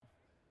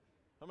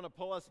I'm going to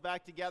pull us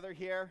back together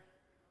here.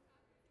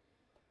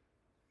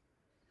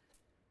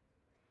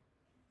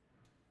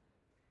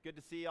 Good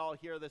to see you all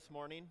here this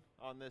morning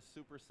on this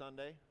Super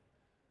Sunday.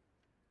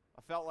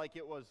 I felt like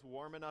it was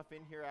warm enough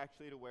in here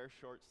actually to wear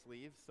short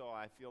sleeves, so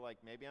I feel like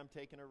maybe I'm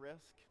taking a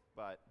risk,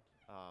 but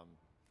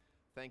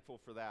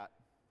thankful for that.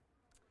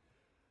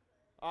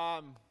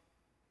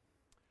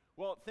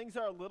 Well, things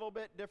are a little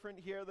bit different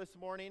here this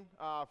morning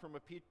from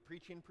a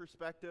preaching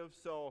perspective.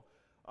 So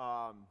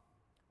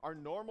our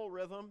normal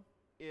rhythm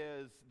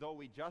is, though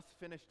we just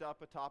finished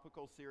up a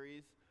topical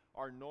series,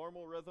 our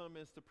normal rhythm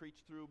is to preach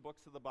through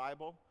books of the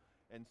Bible.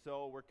 And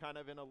so we're kind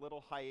of in a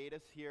little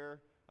hiatus here.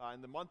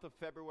 In the month of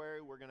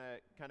February, we're going to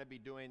kind of be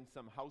doing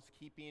some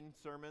housekeeping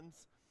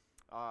sermons.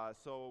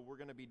 So we're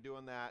going to be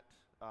doing that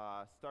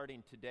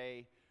starting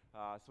today.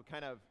 So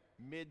kind of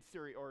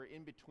mid-series or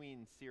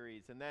in-between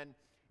series. And then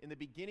in the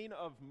beginning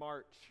of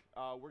March,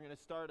 we're going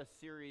to start a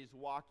series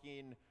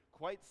walking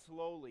quite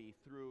slowly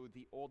through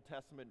the Old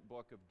Testament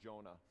book of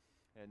Jonah.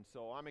 And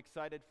so I'm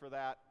excited for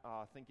that.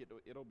 I think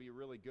it'll be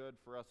really good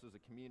for us as a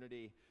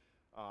community.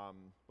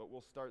 But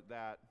we'll start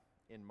that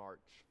in March.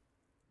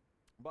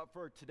 But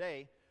for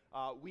today,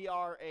 we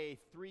are a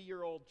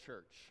 3-year-old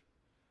church.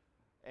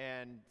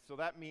 And so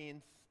that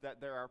means that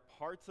there are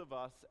parts of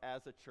us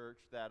as a church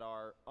that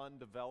are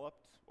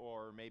undeveloped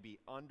or maybe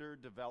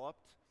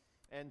underdeveloped.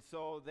 And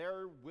so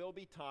there will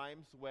be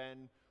times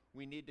when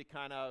we need to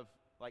kind of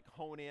like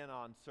hone in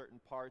on certain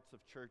parts of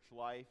church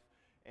life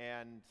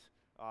and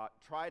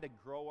try to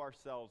grow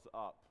ourselves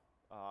up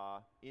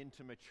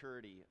into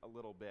maturity a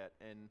little bit.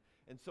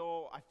 And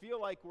so I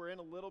feel like we're in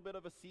a little bit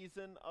of a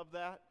season of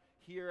that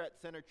here at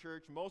Center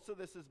Church. Most of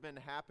this has been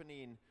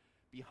happening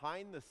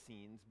behind the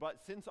scenes, but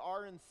since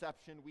our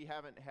inception, we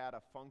haven't had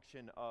a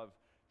function of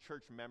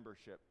church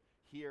membership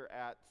here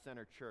at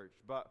Center Church.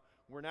 But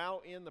we're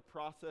now in the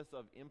process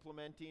of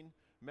implementing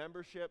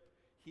membership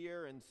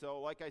here, and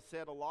so like I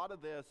said, a lot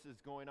of this is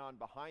going on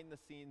behind the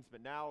scenes,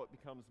 but now it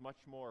becomes much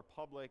more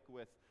public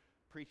with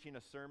preaching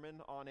a sermon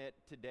on it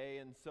today.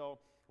 And so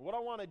what I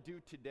want to do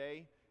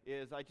today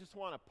is I just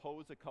want to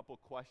pose a couple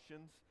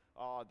questions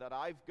that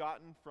I've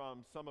gotten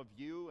from some of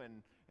you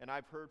and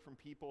I've heard from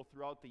people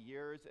throughout the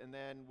years, and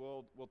then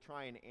we'll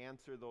try and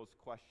answer those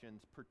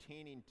questions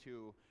pertaining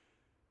to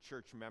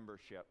church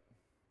membership.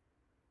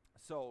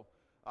 So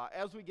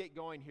as we get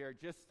going here,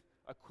 just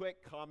a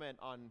quick comment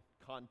on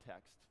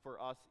context for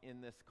us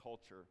in this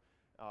culture.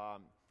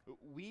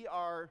 We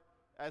are,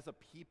 as a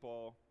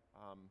people,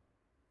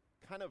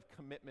 kind of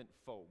commitment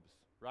phobes,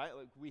 right?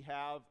 Like we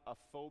have a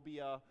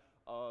phobia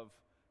of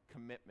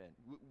commitment.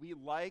 We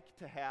like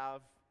to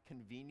have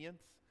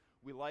convenience.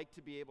 We like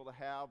to be able to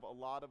have a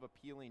lot of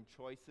appealing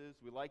choices.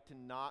 We like to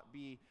not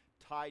be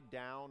tied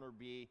down or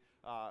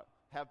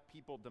have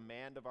people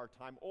demand of our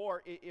time.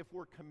 Or if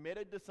we're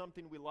committed to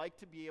something, we like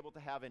to be able to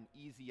have an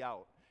easy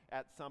out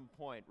at some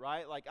point,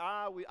 right? Like,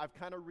 I've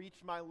kind of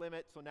reached my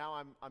limit, so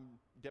now I'm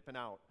dipping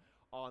out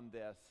on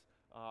this.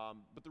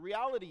 But the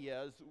reality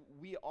is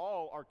we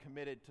all are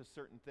committed to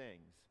certain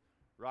things,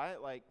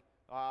 right? Like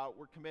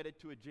we're committed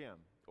to a gym,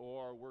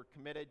 or we're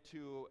committed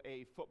to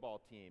a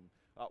football team.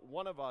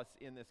 One of us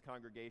in this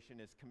congregation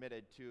is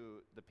committed to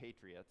the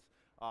Patriots,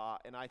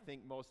 and I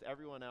think most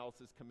everyone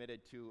else is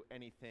committed to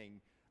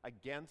anything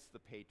against the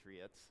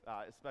Patriots,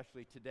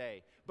 especially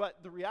today.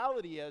 But the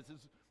reality is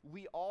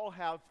we all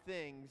have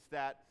things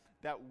that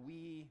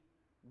we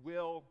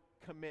will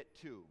commit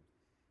to,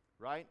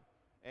 right?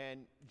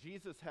 And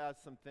Jesus has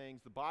some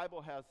things, the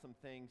Bible has some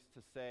things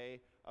to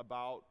say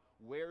about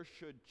where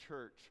should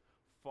church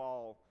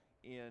fall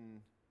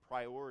in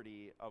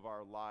priority of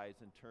our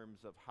lives in terms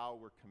of how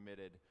we're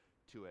committed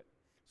to it.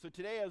 So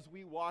today as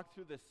we walk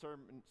through this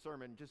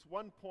sermon, just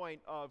one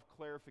point of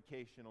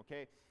clarification,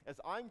 okay? As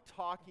I'm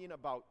talking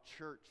about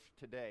church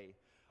today,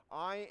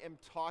 I am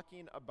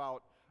talking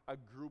about a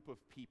group of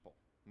people.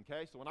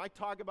 Okay, so when I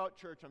talk about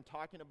church, I'm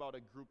talking about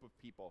a group of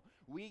people.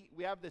 We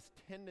have this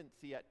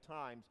tendency at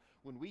times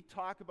when we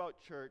talk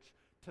about church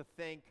to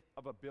think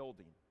of a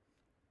building,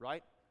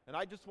 right? And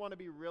I just want to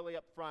be really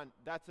upfront,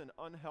 that's an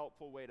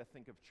unhelpful way to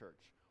think of church.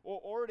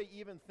 Or to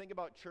even think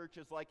about church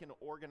as like an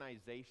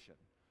organization,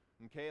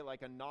 okay,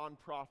 like a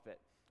nonprofit.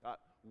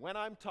 When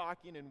I'm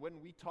talking and when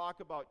we talk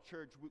about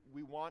church,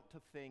 we want to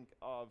think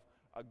of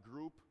a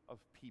group of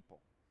people.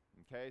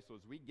 Okay, so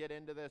as we get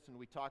into this and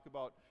we talk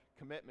about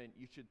commitment,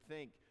 you should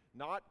think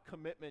not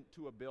commitment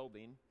to a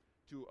building,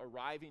 to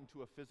arriving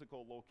to a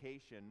physical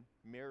location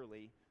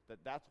merely,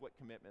 that's what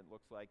commitment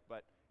looks like,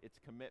 but it's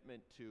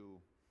commitment to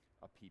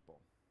a people.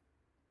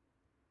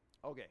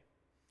 Okay,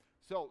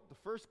 so the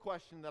first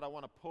question that I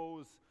want to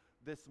pose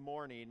this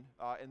morning,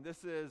 and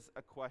this is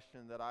a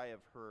question that I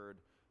have heard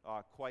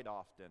quite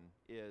often,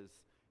 is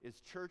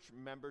church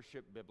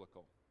membership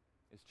biblical?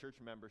 Is church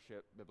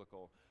membership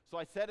biblical? So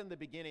I said in the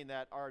beginning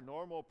that our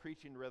normal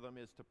preaching rhythm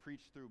is to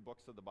preach through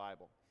books of the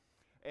Bible.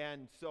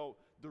 And so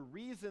the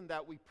reason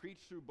that we preach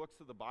through books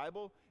of the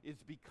Bible is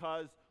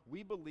because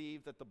we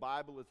believe that the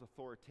Bible is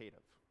authoritative.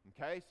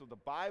 Okay? So the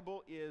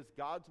Bible is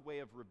God's way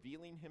of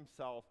revealing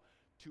himself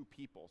to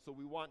people. So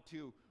we want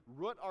to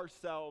root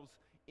ourselves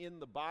in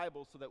the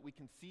Bible so that we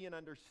can see and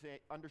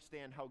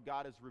understand how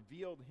God has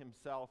revealed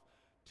himself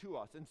to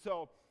us. And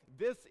so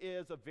this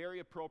is a very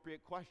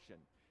appropriate question.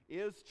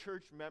 Is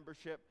church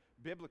membership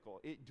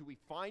biblical? Do we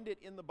find it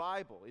in the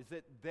Bible? Is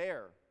it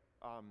there?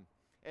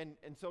 And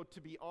so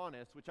to be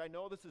honest, which I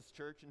know this is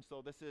church, and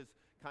so this is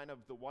kind of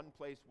the one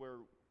place where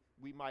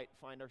we might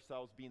find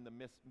ourselves being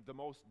the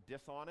most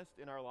dishonest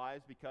in our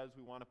lives because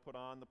we want to put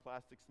on the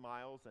plastic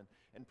smiles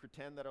and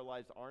pretend that our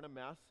lives aren't a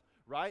mess,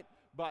 right?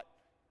 But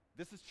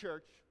this is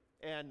church,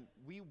 and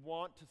we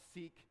want to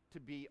seek to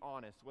be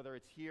honest, whether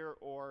it's here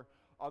or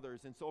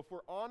others. And so if we're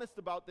honest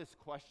about this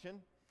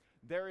question,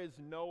 there is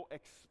no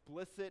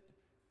explicit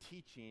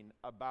teaching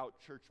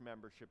about church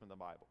membership in the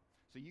Bible.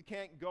 So you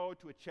can't go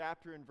to a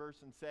chapter and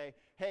verse and say,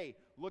 hey,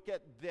 look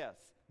at this.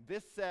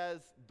 This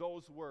says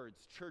those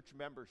words, church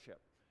membership,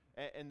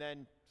 and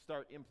then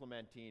start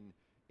implementing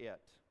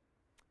it.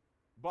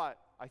 But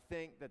I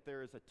think that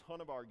there is a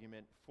ton of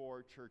argument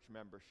for church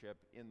membership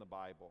in the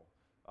Bible,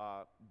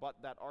 but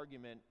that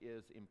argument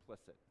is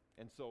implicit.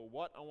 And so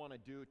what I want to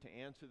do to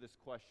answer this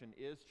question,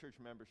 is church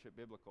membership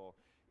biblical,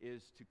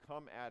 is to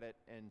come at it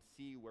and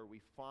see where we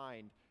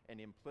find an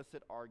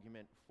implicit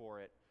argument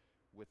for it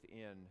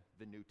within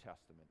the New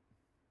Testament.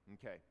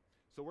 Okay,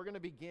 so we're going to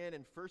begin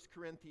in 1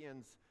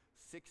 Corinthians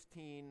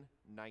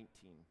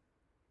 16:19.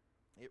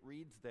 It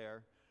reads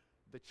there,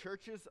 "The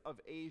churches of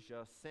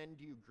Asia send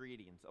you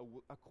greetings.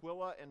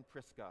 Aquila and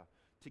Prisca,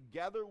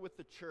 together with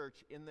the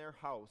church in their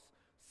house,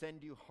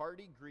 send you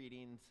hearty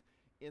greetings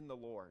in the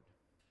Lord."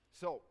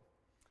 So,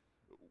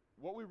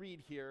 what we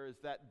read here is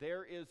that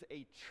there is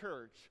a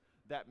church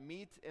that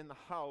meets in the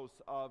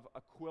house of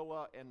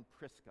Aquila and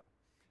Prisca.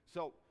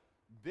 So,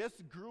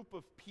 this group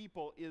of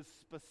people is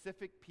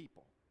specific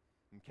people.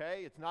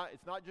 Okay? It's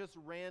not just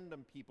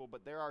random people,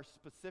 but there are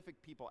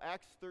specific people.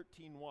 Acts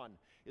 13:1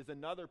 is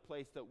another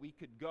place that we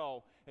could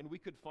go, and we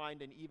could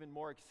find an even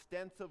more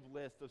extensive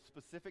list of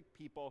specific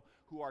people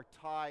who are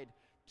tied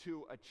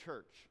to a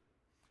church.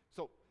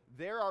 So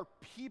there are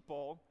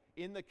people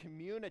in the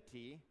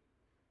community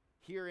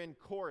here in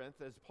Corinth,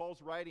 as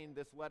Paul's writing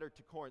this letter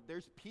to Corinth.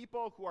 There's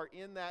people who are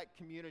in that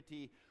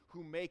community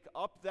who make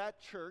up that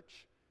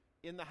church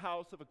in the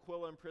house of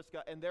Aquila and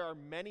Prisca, and there are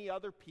many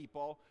other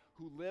people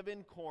who live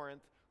in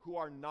Corinth who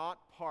are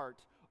not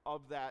part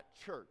of that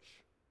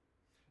church.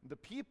 The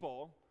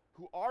people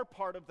who are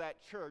part of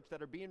that church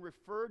that are being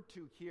referred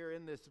to here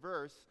in this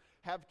verse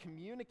have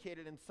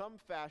communicated in some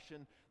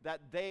fashion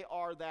that they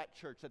are that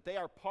church, that they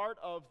are part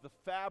of the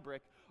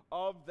fabric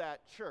of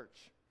that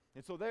church.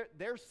 And so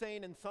they're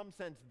saying in some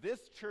sense,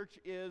 this church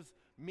is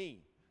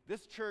me.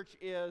 This church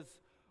is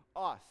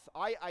us.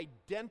 I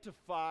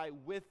identify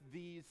with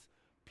these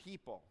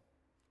people.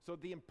 So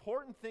the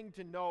important thing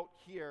to note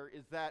here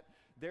is that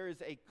there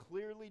is a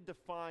clearly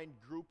defined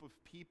group of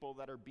people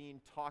that are being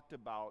talked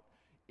about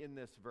in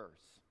this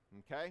verse.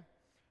 Okay?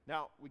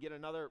 Now, we get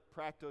another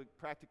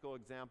practical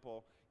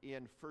example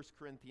in 1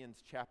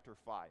 Corinthians chapter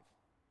 5.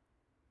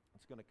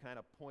 It's going to kind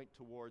of point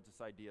towards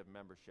this idea of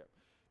membership.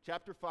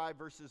 Chapter 5,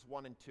 verses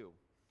 1 and 2.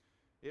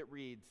 It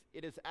reads,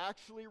 "It is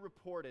actually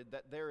reported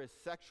that there is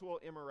sexual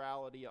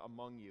immorality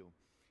among you,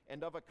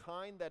 and of a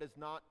kind that is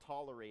not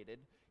tolerated,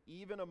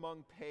 even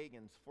among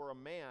pagans, for a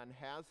man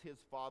has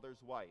his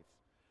father's wife.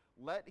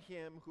 Let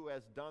him who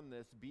has done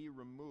this be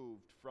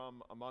removed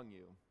from among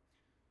you."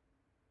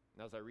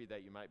 Now, as I read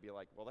that, you might be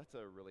like, well, that's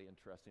a really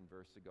interesting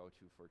verse to go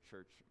to for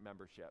church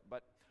membership.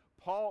 But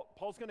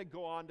Paul's going to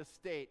go on to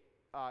state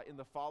in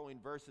the following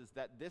verses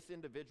that this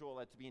individual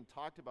that's being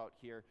talked about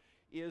here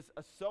is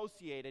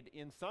associated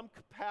in some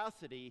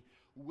capacity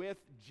with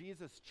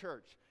Jesus'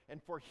 church.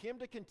 And for him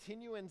to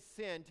continue in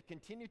sin, to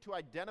continue to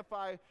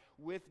identify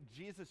with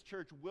Jesus'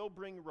 church, will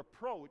bring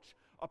reproach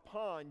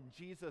upon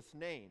Jesus'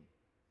 name.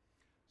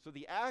 So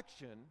the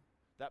action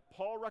that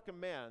Paul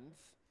recommends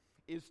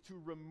is to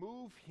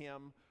remove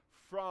him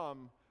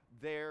from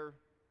their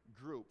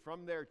group,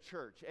 from their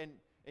church. And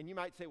you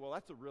might say, well,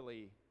 that's a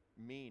really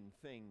mean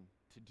thing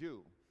to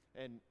do.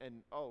 And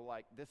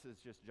like, this is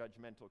just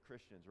judgmental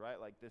Christians, right?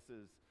 Like, this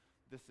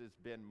has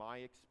been my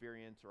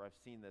experience, or I've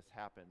seen this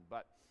happen.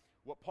 But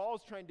what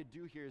Paul's trying to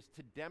do here is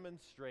to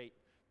demonstrate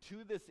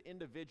to this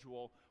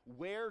individual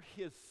where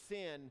his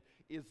sin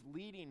is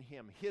leading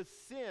him. His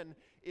sin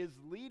is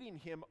leading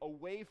him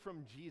away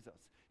from Jesus.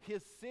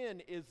 His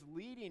sin is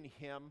leading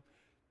him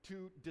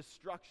to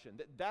destruction.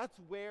 That's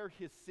where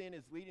his sin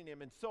is leading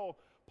him. And so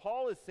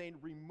Paul is saying,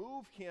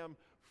 remove him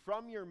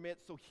from your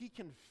midst so he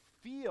can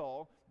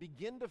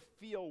begin to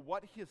feel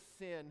what his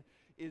sin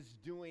is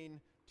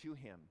doing to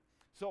him.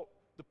 So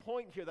the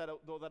point here that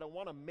I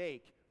want to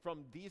make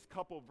from these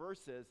couple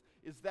verses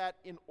is that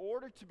in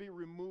order to be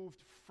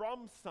removed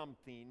from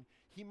something,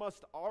 he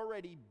must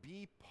already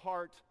be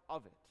part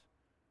of it.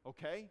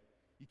 Okay?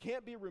 You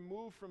can't be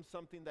removed from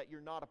something that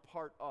you're not a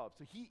part of.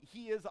 So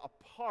he is a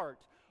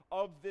part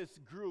of this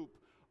group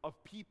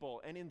of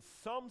people. And in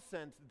some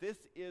sense,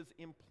 this is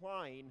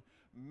implying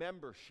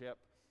membership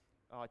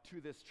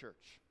to this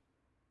church.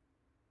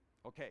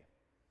 Okay,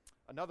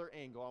 another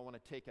angle I want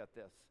to take at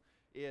this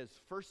is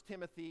 1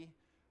 Timothy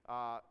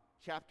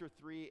chapter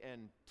 3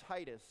 and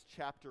Titus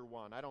chapter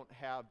 1. I don't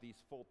have these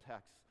full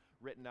texts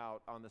written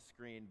out on the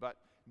screen, but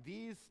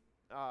these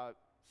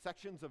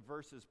sections of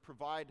verses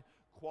provide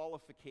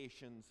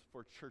qualifications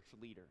for church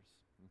leaders,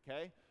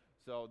 okay?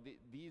 So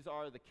these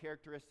are the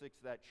characteristics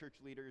that church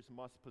leaders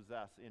must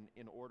possess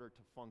in order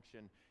to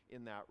function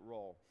in that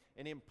role.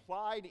 And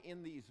implied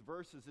in these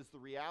verses is the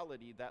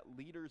reality that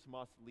leaders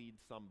must lead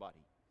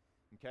somebody,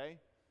 okay?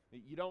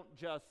 You don't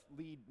just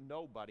lead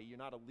nobody. You're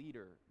not a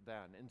leader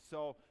then. And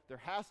so there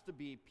has to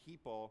be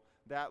people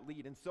that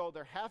lead. And so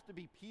there have to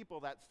be people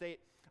that state,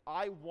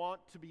 I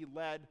want to be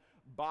led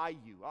by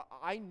you.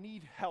 I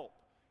need help.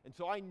 And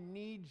so I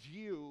need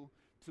you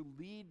to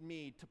lead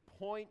me, to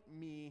point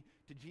me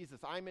to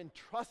Jesus. I'm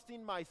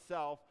entrusting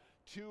myself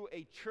to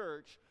a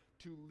church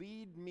to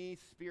lead me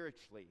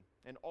spiritually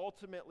and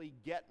ultimately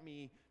get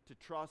me to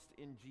trust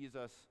in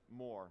Jesus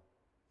more.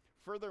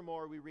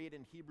 Furthermore, we read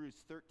in Hebrews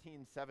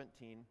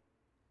 13:17,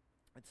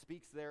 it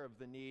speaks there of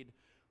the need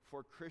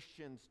for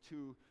Christians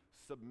to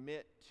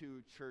submit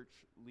to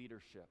church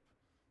leadership,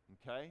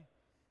 okay?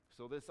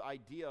 So this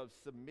idea of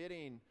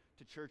submitting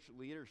to church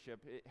leadership,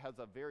 it has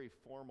a very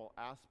formal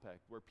aspect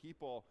where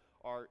people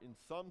are, in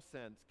some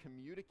sense,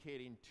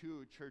 communicating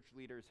to church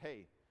leaders,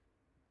 hey,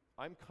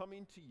 I'm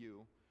coming to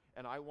you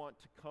and I want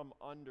to come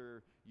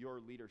under your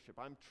leadership.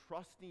 I'm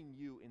trusting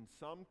you in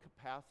some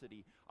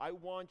capacity. I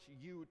want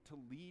you to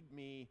lead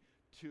me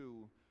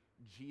to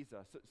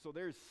Jesus. So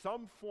there's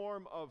some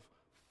form of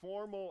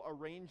formal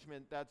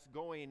arrangement that's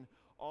going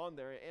on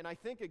there. And I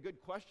think a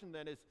good question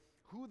then is,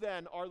 who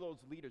then are those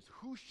leaders?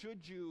 Who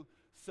should you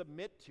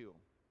submit to?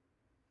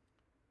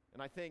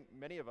 And I think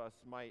many of us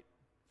might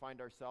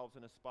find ourselves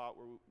in a spot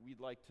where we'd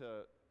like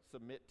to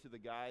submit to the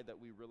guy that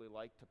we really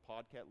like to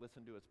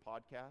listen to his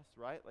podcast,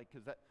 right? Like,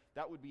 because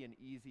that would be an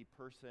easy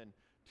person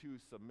to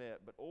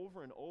submit. But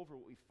over and over,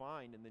 what we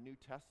find in the New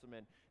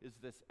Testament is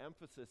this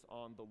emphasis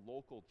on the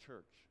local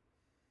church,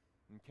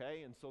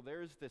 okay? And so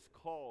there's this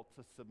call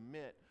to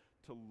submit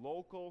to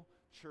local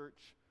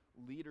church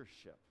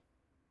leadership.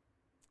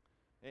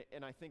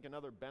 And I think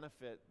another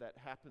benefit that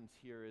happens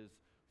here is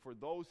for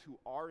those who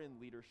are in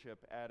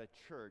leadership at a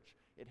church,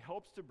 it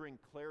helps to bring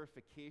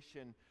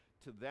clarification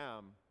to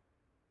them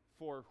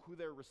for who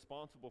they're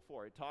responsible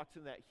for. It talks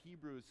in that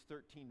Hebrews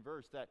 13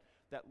 verse that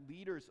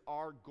leaders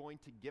are going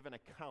to give an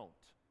account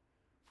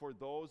for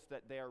those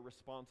that they are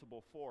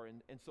responsible for.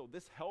 And so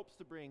this helps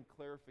to bring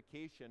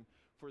clarification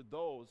for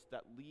those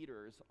that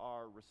leaders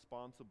are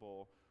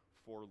responsible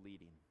for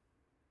leading.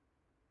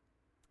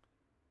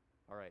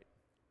 All right,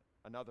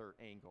 another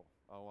angle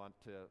I want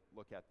to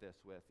look at this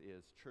with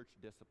is church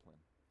discipline.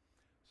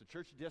 So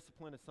church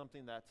discipline is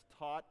something that's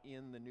taught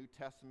in the New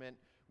Testament.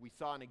 We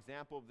saw an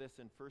example of this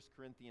in 1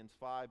 Corinthians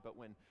 5, but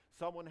when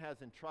someone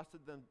has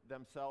entrusted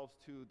themselves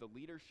to the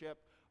leadership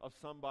of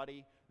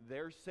somebody,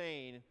 they're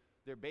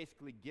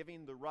basically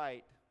giving the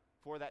right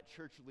for that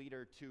church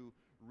leader to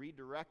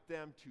redirect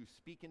them, to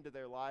speak into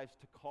their lives,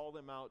 to call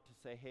them out, to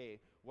say, hey,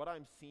 what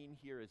I'm seeing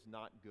here is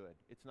not good.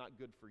 It's not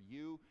good for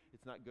you.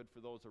 It's not good for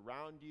those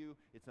around you.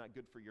 It's not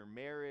good for your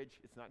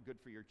marriage. It's not good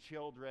for your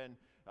children.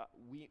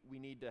 We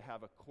need to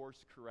have a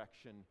course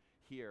correction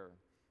here.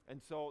 And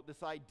so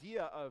this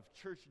idea of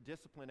church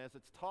discipline, as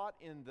it's taught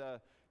in the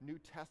New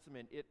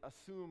Testament, it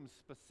assumes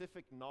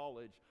specific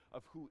knowledge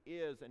of who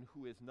is and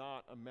who is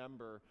not a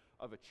member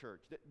of a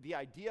church. The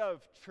idea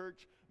of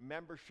church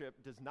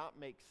membership does not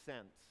make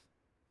sense.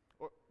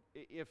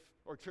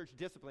 Or church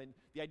discipline,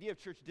 the idea of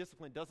church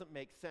discipline doesn't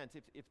make sense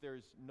if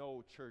there's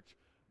no church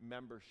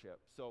membership.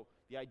 So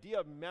the idea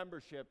of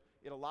membership,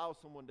 it allows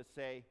someone to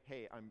say,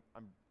 hey,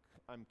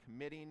 I'm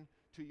committing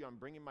to you, I'm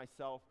bringing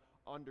myself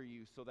under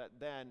you, so that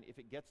then if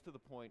it gets to the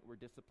point where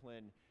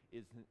discipline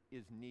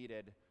is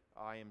needed,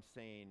 I am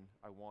saying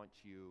I want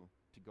you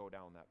to go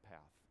down that path.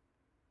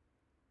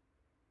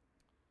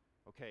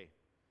 Okay,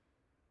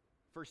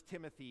 1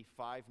 Timothy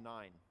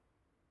 5:9,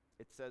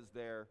 it says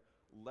there,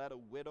 let a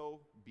widow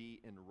be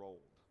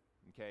enrolled.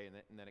 Okay,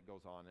 and then it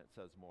goes on, it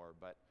says more.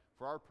 But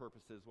for our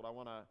purposes, what I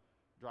want to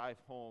drive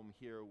home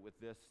here with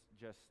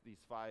just these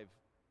 5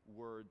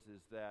 words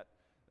is that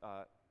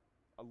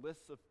a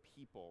list of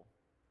people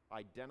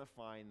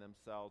identifying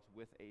themselves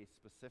with a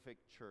specific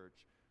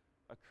church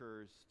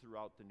occurs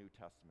throughout the New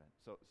Testament.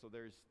 So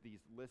there's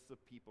these lists of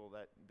people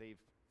that they've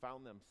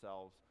found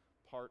themselves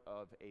part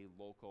of a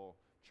local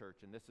church,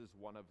 and this is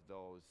one of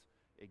those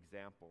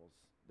examples.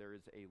 There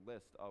is a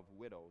list of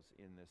widows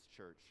in this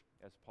church,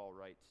 as Paul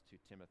writes to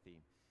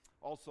Timothy.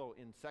 Also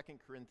in 2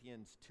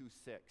 Corinthians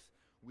 2:6,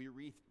 we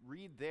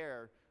read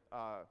there,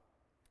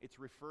 it's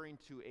referring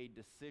to a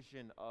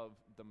decision of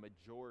the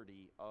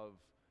majority of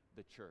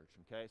the church,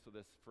 okay? So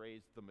this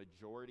phrase, the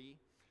majority,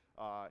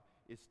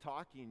 is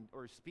talking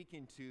or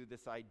speaking to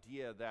this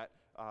idea that,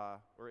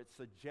 or it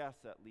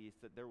suggests at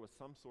least, that there was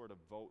some sort of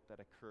vote that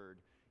occurred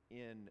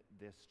in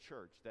this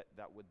church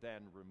that would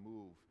then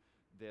remove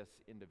this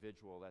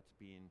individual that's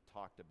being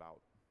talked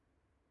about.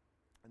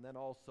 And then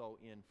also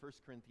in 1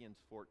 Corinthians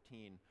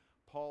 14,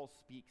 Paul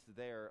speaks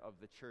there of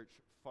the church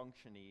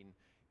functioning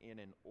in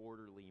an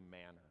orderly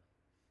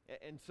manner.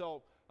 And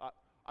so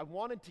I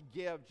wanted to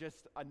give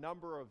just a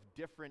number of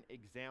different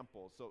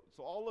examples. So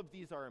all of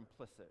these are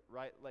implicit,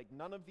 right? Like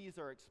none of these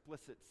are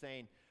explicit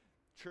saying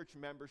church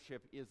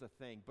membership is a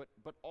thing,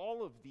 but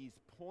all of these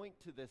point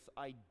to this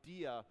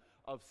idea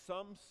of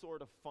some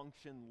sort of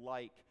function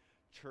like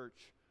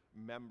church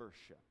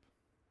membership.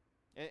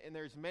 And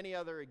there's many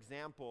other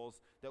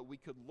examples that we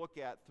could look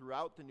at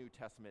throughout the New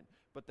Testament,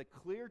 but the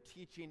clear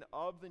teaching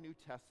of the New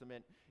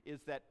Testament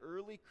is that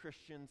early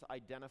Christians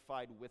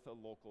identified with a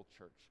local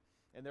church.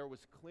 And there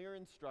was clear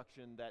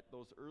instruction that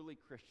those early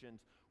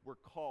Christians were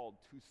called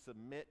to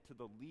submit to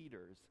the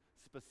leaders,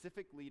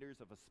 specific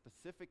leaders of a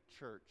specific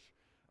church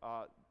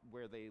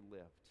where they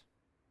lived.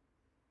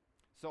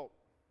 So,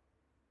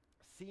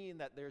 seeing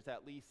that there's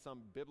at least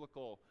some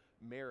biblical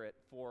merit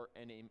for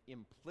an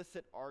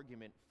implicit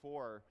argument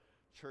for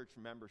church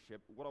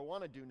membership, what I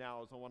want to do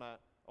now is I want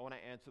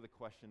to answer the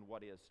question,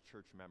 what is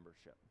church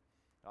membership?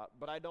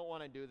 But I don't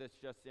want to do this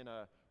just in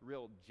a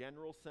real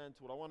general sense.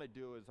 What I want to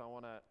do is I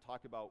want to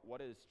talk about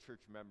what is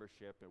church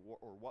membership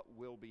or what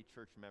will be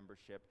church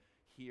membership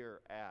here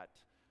at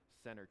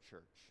Center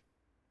Church.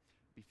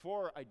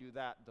 Before I do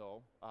that,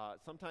 though,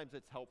 sometimes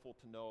it's helpful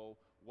to know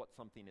what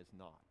something is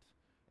not.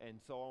 And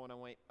so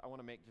I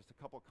want to make just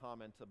a couple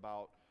comments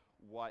about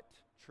what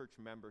church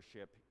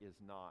membership is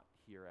not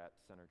here at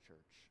Center Church.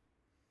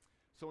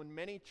 So in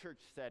many church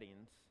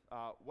settings,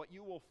 what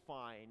you will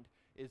find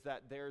is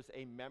that there's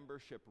a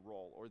membership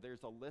roll, or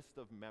there's a list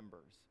of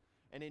members.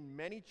 And in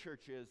many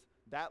churches,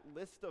 that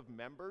list of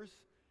members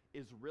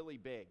is really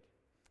big.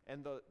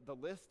 And the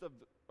list of,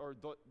 or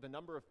the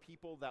number of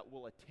people that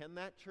will attend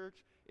that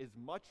church is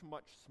much,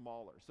 much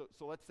smaller.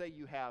 So let's say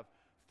you have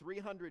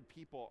 300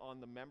 people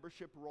on the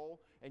membership roll,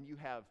 and you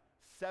have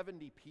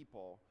 70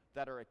 people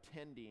that are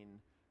attending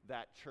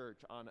that church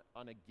on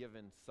a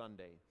given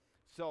Sunday.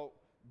 So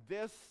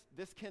this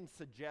can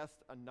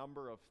suggest a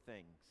number of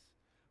things.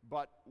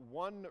 But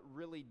one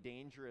really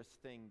dangerous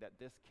thing that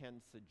this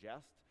can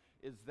suggest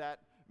is that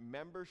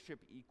membership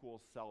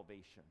equals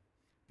salvation.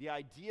 The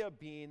idea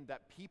being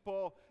that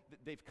people,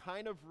 they've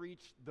kind of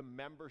reached the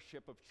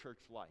membership of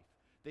church life.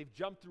 They've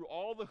jumped through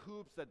all the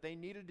hoops that they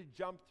needed to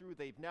jump through.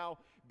 They've now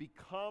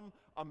become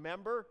a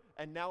member,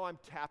 and now I'm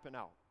tapping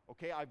out.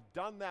 Okay, I've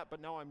done that,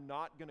 but now I'm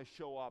not going to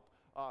show up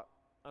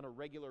on a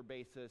regular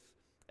basis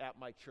at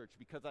my church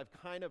because I've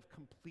kind of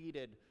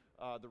completed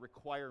the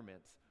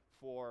requirements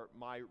for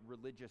my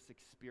religious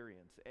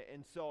experience.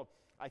 And so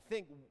I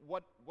think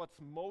what's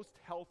most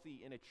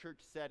healthy in a church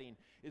setting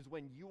is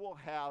when you will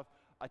have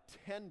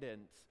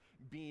attendance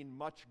being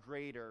much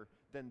greater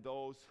than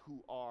those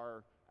who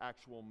are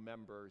actual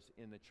members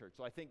in the church.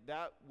 So I think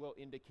that will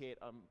indicate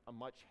a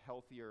much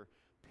healthier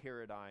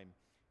paradigm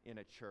in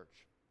a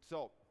church.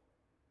 So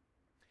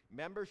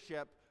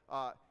membership,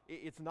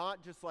 it's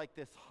not just like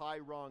this high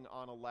rung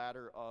on a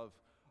ladder of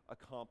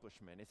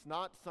accomplishment. It's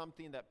not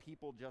something that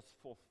people just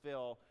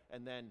fulfill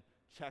and then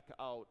check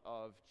out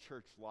of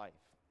church life.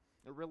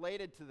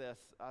 Related to this,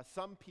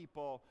 some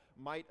people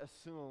might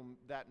assume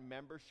that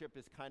membership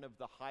is kind of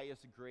the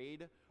highest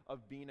grade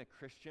of being a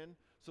Christian,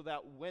 so that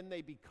when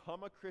they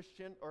become a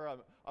Christian or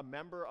a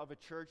member of a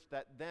church,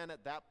 that then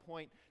at that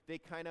point they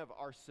kind of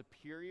are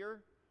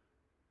superior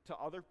to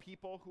other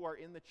people who are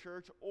in the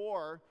church,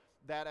 or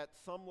that at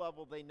some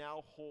level they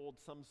now hold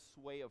some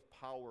sway of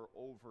power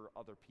over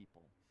other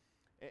people.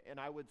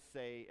 And I would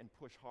say and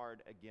push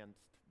hard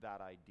against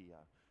that idea.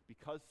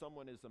 Because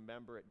someone is a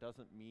member, it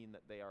doesn't mean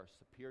that they are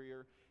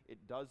superior.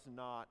 It does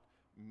not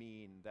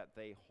mean that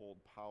they hold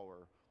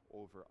power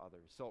over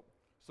others. So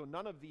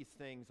none of these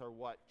things are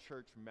what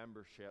church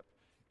membership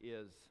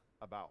is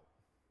about.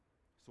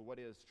 So what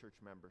is church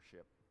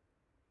membership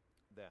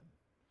then?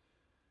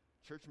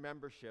 Church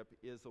membership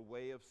is a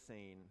way of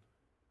saying,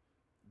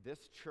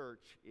 this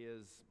church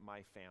is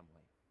my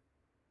family.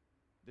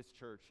 This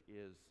church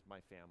is my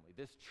family.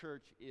 This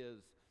church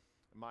is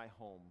my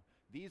home.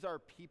 These are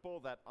people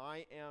that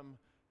I am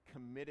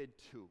committed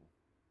to.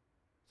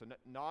 So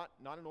not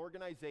an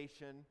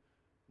organization,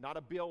 not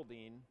a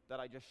building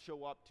that I just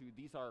show up to.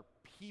 These are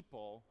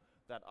people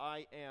that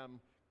I am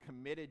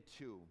committed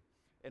to.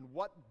 And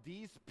what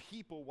these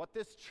people, what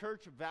this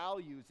church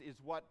values is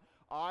what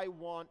I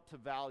want to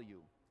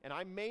value. And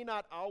I may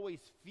not always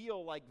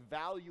feel like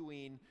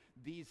valuing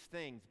these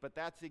things, but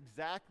that's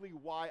exactly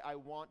why I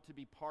want to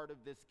be part of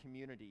this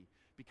community,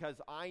 because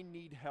I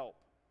need help.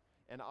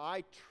 And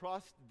I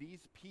trust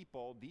these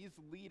people, these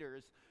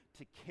leaders,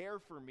 to care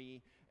for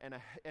me and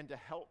to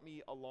help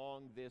me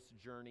along this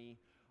journey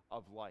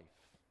of life.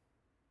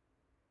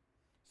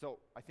 So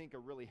I think a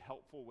really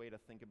helpful way to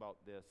think about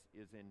this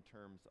is in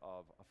terms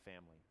of a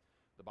family.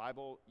 The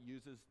Bible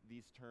uses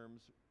these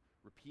terms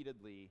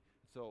repeatedly,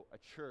 so a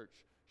church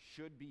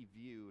should be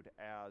viewed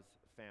as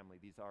family.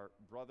 These are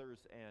brothers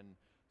and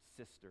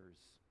sisters.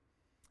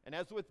 And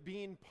as with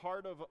being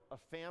part of a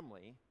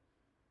family,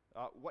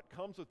 what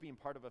comes with being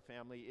part of a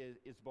family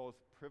is both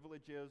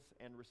privileges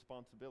and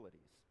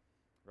responsibilities,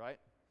 right?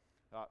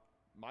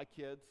 My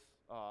kids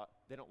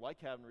they don't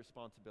like having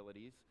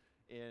responsibilities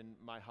in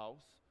my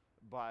house,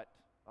 but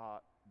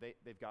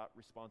they've got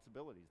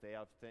responsibilities. They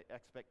have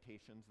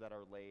expectations that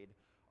are laid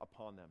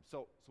upon them.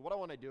 So what I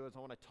want to do is I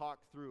want to talk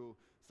through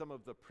some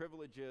of the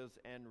privileges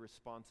and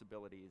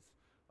responsibilities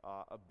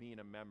of being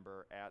a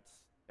member at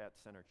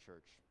Center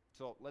Church.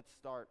 So let's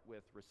start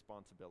with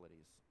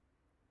responsibilities.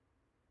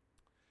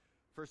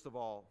 First of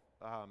all,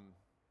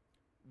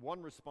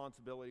 one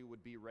responsibility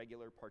would be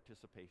regular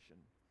participation.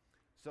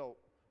 So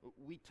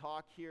we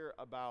talk here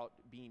about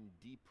being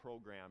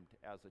deprogrammed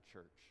as a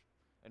church.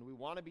 And we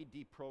want to be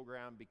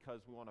deprogrammed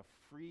because we want to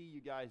free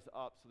you guys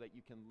up so that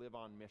you can live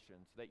on mission,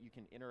 so that you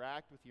can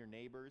interact with your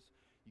neighbors,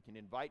 you can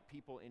invite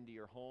people into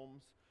your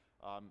homes.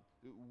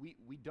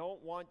 We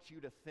don't want you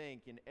to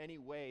think in any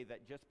way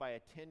that just by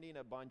attending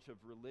a bunch of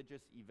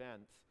religious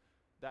events,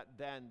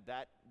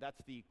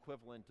 that's the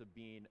equivalent of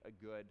being a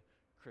good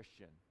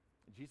Christian.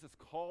 Jesus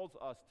calls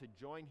us to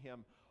join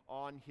him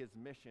on his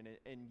mission,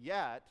 and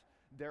yet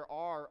there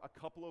are a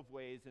couple of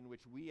ways in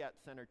which we at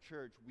Center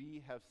Church,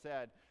 we have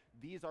said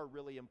these are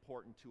really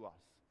important to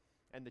us.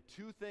 And the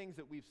two things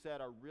that we've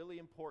said are really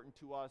important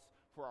to us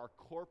for our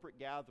corporate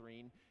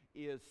gathering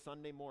is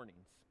Sunday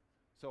mornings.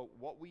 So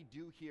what we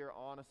do here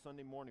on a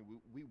Sunday morning,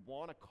 we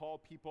want to call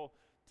people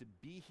to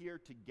be here,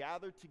 to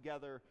gather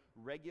together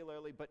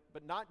regularly, but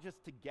not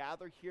just to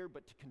gather here,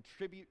 but to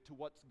contribute to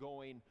what's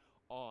going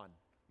on.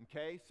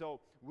 Okay,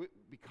 so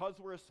because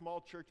we're a small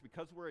church,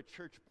 because we're a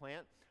church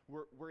plant,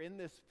 we're in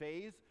this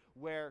phase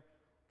where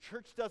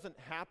church doesn't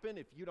happen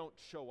if you don't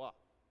show up,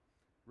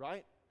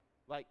 right?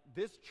 Like,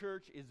 this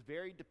church is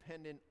very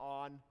dependent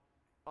on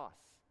us,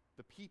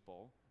 the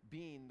people,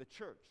 being the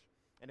church.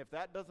 And if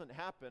that doesn't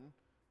happen,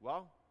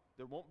 well,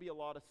 there won't be a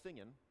lot of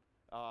singing.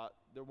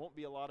 There won't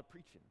be a lot of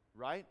preaching,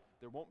 right?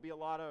 There won't be a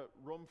lot of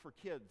room for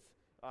kids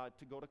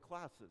to go to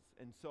classes.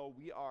 And so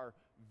we are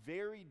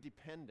very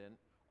dependent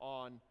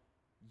on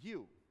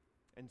you.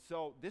 And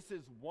so this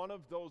is one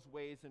of those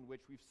ways in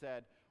which we've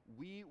said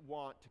we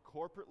want to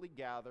corporately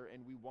gather,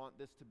 and we want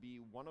this to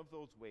be one of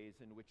those ways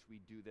in which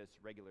we do this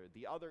regularly.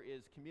 The other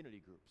is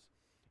community groups.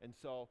 And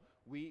so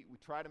we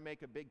try to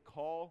make a big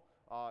call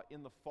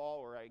in the fall,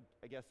 or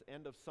I guess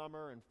end of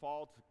summer and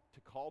fall,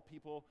 to call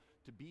people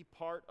to be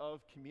part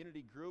of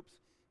community groups.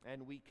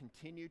 And we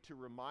continue to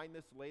remind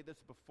this, lay this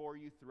before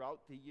you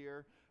throughout the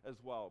year as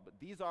well. But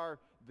these are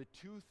the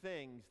two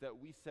things that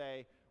we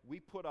say we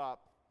put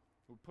up.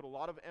 We put a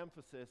lot of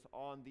emphasis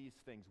on these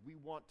things. We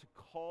want to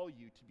call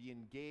you to be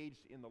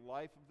engaged in the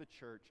life of the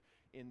church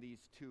in these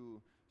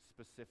two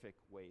specific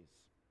ways.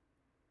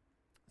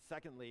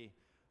 Secondly,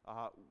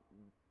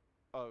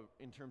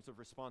 in terms of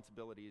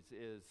responsibilities,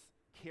 is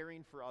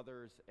caring for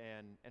others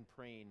and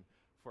praying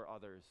for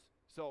others.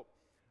 So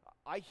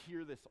I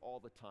hear this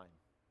all the time.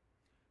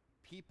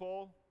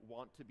 People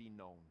want to be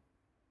known.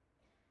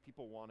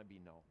 People want to be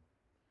known.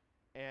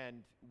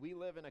 And we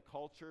live in a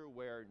culture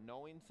where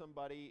knowing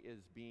somebody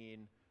is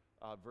being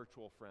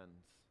virtual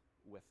friends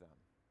with them.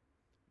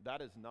 That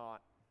is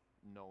not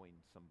knowing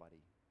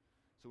somebody.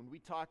 So when we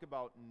talk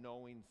about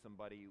knowing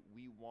somebody,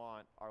 we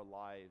want our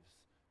lives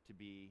to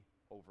be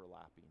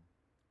overlapping.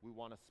 We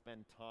want to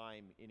spend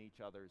time in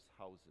each other's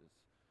houses.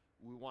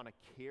 We want to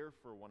care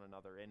for one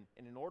another.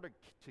 And in order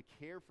to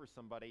care for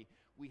somebody,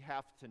 we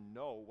have to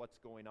know what's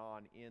going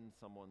on in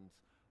someone's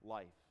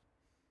life.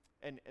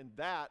 And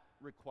that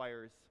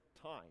requires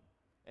time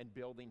and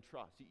building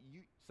trust.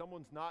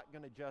 Someone's not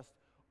going to just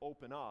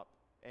open up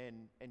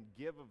and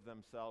give of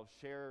themselves,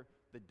 share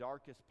the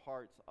darkest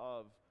parts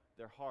of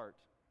their heart,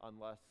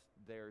 unless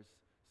there's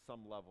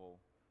some level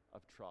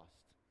of trust.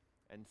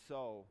 And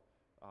so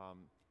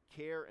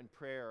care and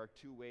prayer are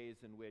two ways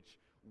in which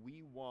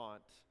we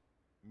want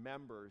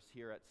members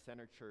here at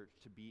Center Church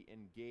to be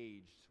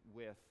engaged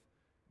with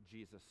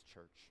Jesus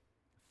Church.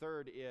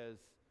 Third is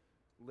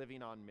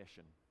living on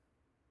mission.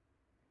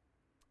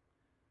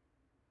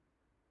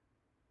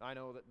 I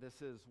know that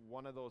this is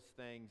one of those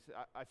things.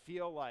 I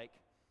feel like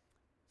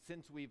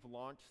since we've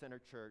launched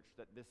Center Church,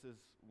 that this is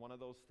one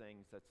of those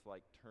things that's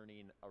like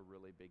turning a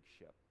really big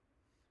ship.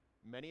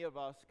 Many of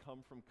us come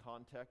from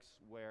contexts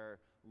where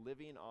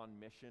living on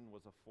mission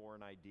was a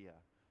foreign idea.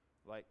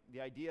 Like,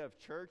 the idea of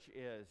church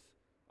is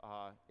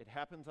it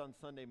happens on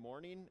Sunday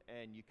morning,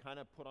 and you kind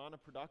of put on a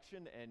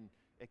production and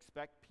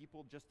expect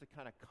people just to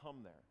kind of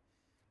come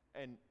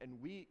there. And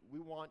we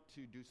want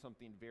to do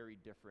something very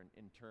different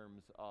in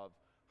terms of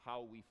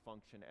how we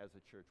function as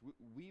a church.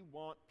 We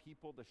want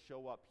people to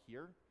show up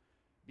here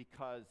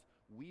because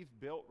we've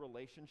built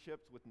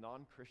relationships with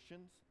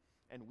non-Christians,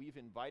 and we've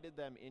invited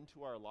them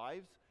into our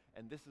lives,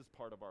 and this is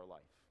part of our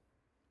life.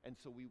 And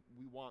so we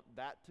want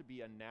that to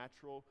be a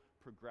natural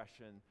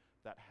progression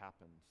that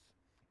happens.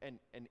 And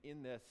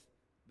in this,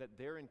 that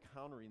they're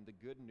encountering the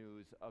good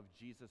news of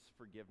Jesus'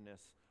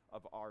 forgiveness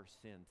of our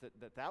sins,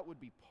 that would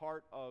be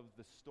part of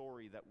the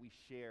story that we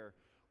share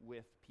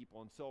with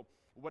people. And so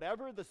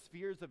whatever the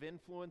spheres of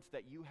influence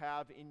that you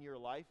have in your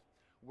life,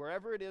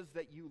 wherever it is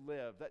that you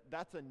live,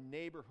 that's a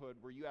neighborhood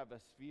where you have a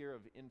sphere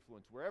of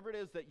influence. Wherever it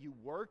is that you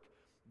work,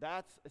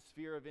 that's a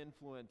sphere of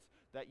influence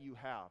that you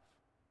have.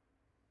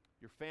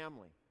 your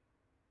family,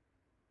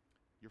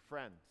 your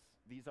friends.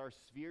 These are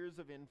spheres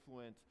of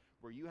influence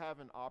where you have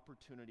an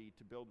opportunity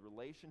to build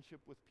relationship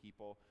with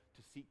people,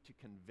 to seek to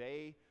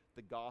convey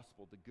the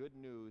gospel, the good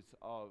news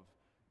of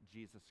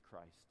Jesus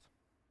Christ.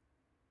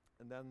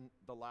 And then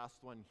the last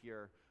one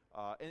here,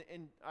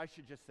 and I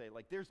should just say,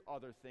 like, there's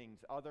other things,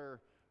 other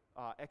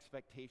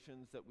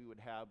expectations that we would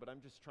have, but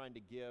I'm just trying to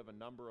give a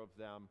number of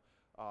them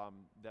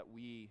that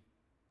we,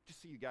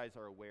 just so you guys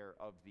are aware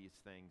of these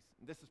things.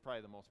 And this is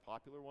probably the most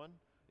popular one.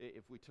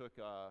 If we took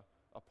a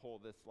poll,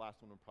 this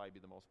last one would probably be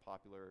the most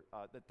popular,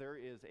 that there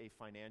is a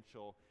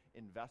financial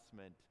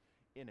investment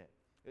in it.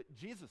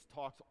 Jesus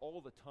talks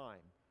all the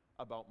time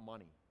about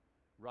money,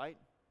 right?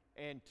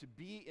 And to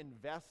be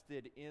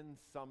invested in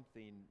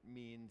something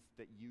means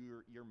that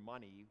your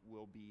money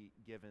will be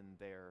given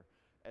there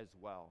as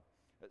well.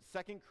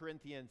 2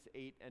 Corinthians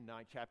 8 and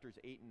 9, chapters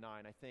 8 and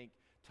 9, I think,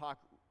 talk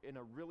in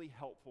a really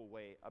helpful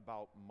way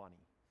about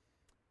money.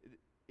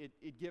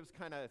 It gives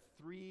kind of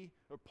three,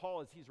 or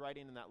Paul, as he's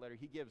writing in that letter,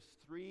 he gives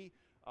three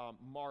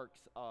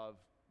marks of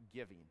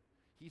giving.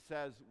 He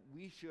says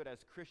we should, as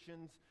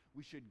Christians,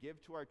 we should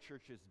give to our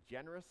churches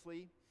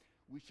generously,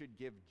 we should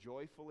give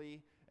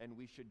joyfully, and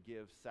we should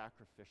give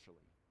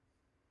sacrificially.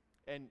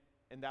 And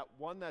that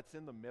one that's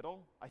in the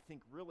middle, I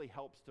think, really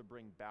helps to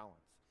bring balance.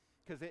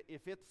 Because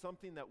if it's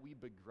something that we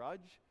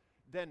begrudge,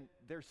 then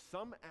there's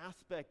some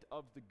aspect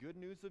of the good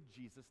news of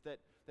Jesus that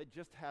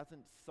just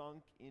hasn't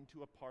sunk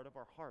into a part of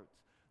our hearts.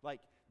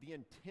 Like, the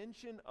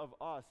intention of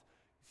us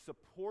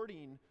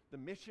supporting the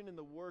mission and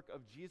the work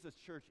of Jesus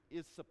Church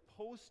is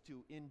supposed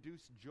to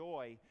induce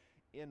joy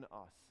in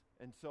us.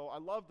 And so I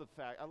love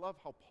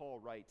how Paul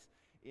writes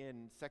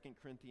in 2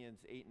 Corinthians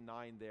 8 and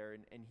 9 there,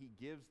 and he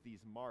gives these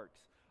marks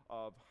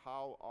of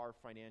how our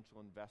financial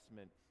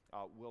investment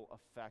will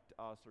affect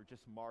us, or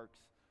just marks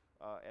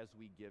as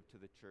we give to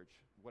the church,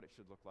 what it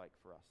should look like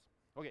for us.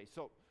 Okay,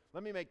 so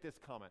let me make this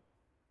comment.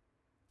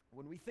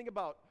 When we think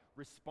about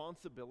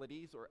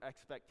responsibilities or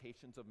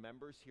expectations of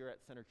members here at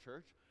Center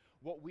Church,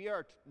 what we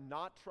are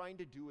not trying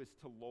to do is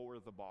to lower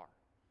the bar,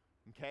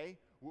 okay?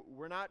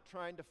 We're not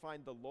trying to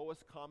find the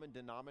lowest common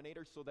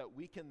denominator so that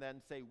we can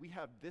then say we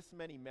have this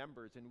many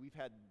members and we've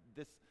had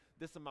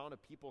this amount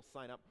of people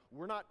sign up.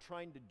 We're not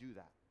trying to do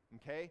that,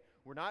 okay?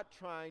 We're not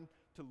trying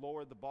to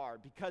lower the bar,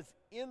 because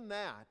in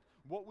that,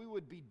 what we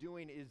would be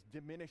doing is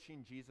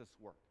diminishing Jesus'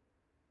 work.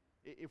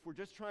 If we're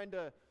just trying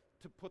to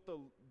put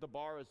the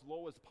bar as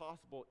low as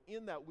possible,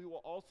 in that we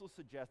will also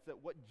suggest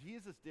that what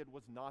Jesus did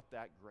was not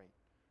that great,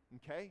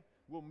 okay?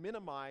 We'll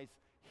minimize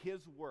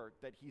his work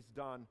that he's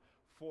done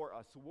for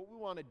us. So what we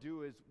want to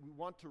do is we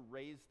want to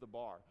raise the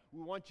bar.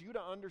 We want you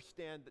to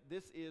understand that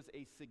this is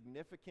a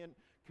significant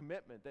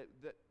commitment, that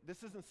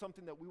this isn't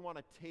something that we want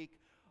to take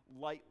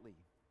lightly.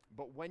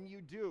 But when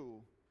you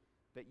do,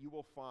 that you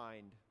will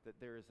find that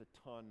there is a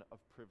ton of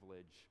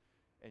privilege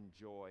and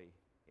joy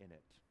in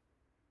it.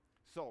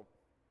 So,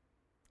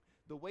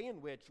 the way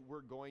in which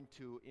we're going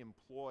to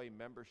employ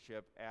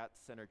membership at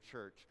Center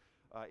Church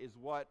is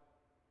what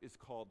is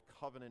called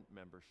covenant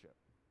membership.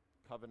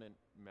 Covenant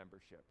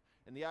membership.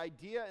 And the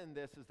idea in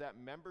this is that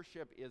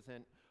membership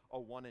isn't a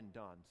one and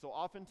done. So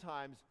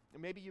oftentimes,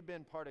 maybe you've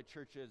been part of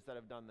churches that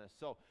have done this.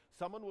 So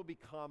someone will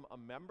become a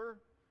member,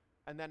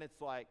 and then it's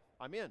like,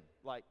 I'm in,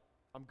 like,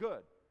 I'm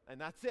good. And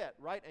that's it,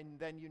 right? And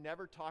then you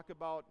never talk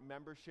about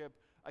membership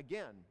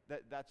again.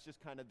 That's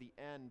just kind of the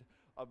end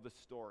of the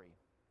story.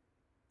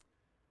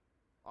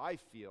 I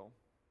feel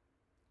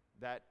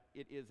that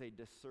it is a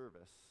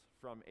disservice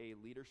from a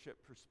leadership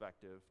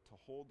perspective to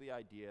hold the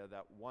idea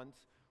that once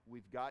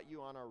we've got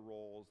you on our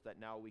rolls, that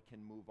now we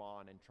can move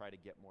on and try to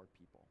get more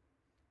people.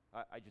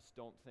 I just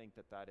don't think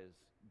that is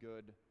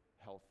good,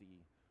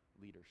 healthy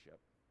leadership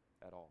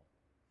at all.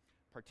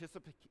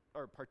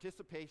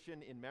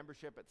 Participation in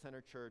membership at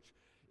Center Church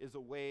is a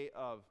way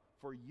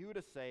for you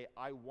to say,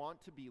 I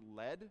want to be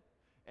led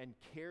and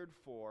cared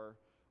for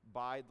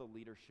by the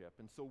leadership.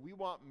 And so we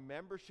want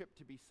membership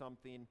to be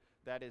something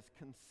that is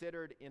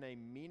considered in a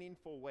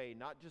meaningful way,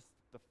 not just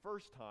the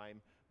first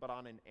time, but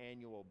on an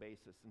annual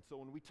basis. And so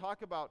when we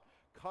talk about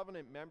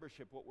covenant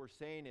membership, what we're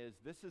saying is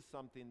this is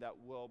something that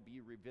will be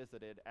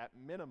revisited at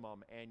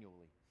minimum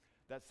annually.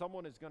 That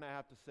someone is going to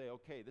have to say,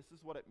 okay, this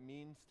is what it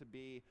means to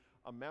be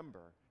a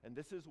member, and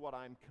this is what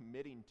I'm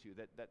committing to,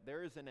 that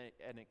there is an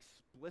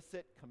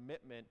explicit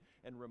commitment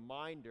and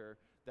reminder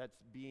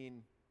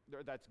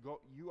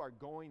you are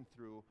going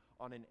through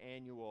on an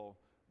annual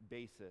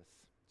basis.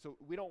 So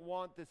we don't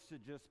want this to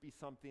just be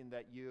something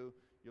that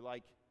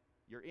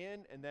you're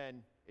in, and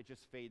then it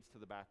just fades to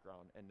the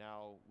background, and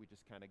now we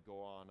just kind of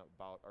go on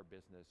about our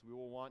business. We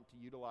will want to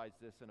utilize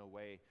this in a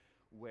way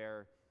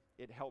where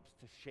it helps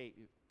to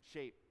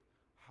shape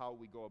how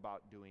we go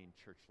about doing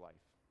church life.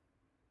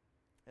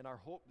 And our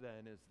hope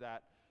then is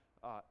that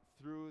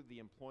through the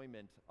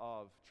employment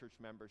of church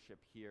membership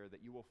here,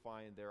 that you will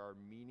find there are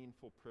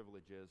meaningful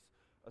privileges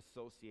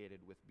associated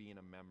with being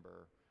a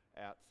member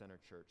at Center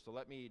Church. So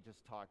let me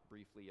just talk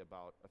briefly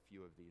about a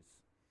few of these.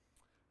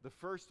 The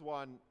first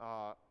one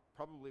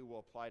probably will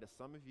apply to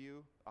some of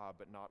you,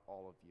 but not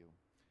all of you.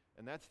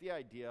 And that's the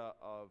idea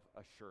of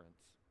assurance.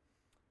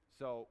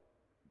 So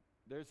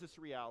there's this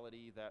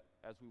reality that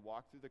as we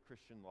walk through the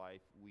Christian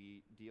life,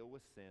 we deal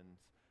with sins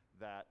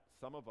that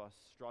some of us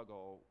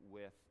struggle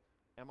with.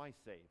 Am I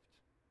saved?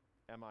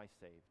 Am I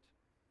saved?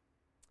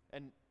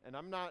 And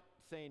I'm not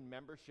saying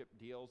membership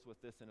deals with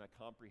this in a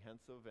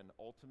comprehensive and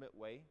ultimate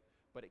way,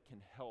 but it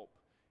can help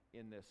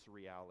in this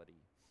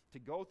reality. To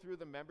go through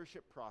the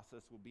membership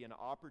process will be an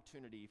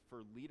opportunity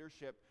for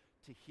leadership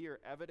to hear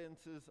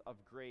evidences of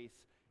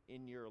grace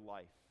in your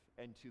life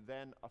and to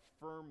then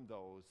affirm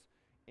those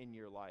in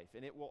your life.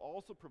 And it will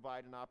also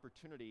provide an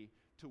opportunity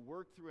to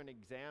work through and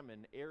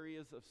examine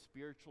areas of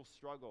spiritual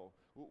struggle.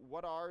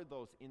 What are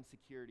those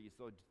insecurities,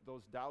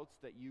 those doubts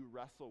that you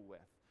wrestle with?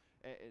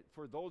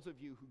 For those of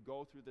you who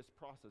go through this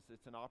process,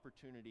 it's an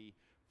opportunity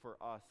for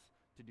us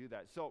to do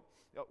that. So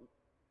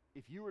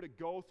if you were to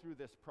go through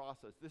this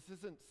process, this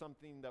isn't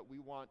something that we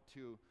want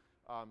to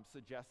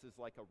suggest as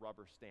like a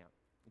rubber stamp.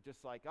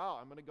 Just like,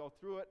 I'm going to go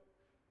through it,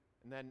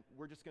 and then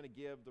we're just going to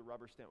give the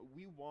rubber stamp.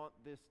 We want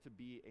this to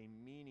be a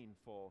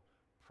meaningful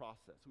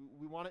process.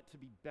 We want it to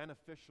be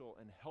beneficial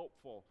and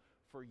helpful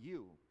for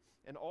you,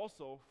 and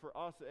also for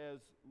us as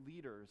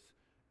leaders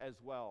as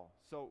well.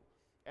 So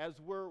as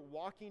we're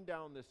walking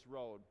down this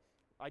road,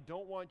 I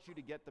don't want you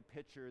to get the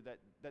picture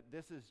that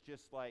this is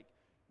just like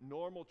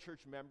normal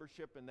church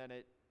membership and then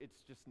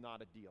it's just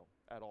not a deal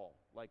at all,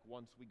 like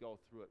once we go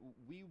through it.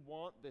 We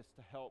want this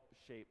to help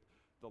shape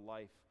the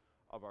life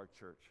of our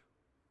church.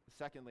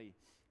 Secondly,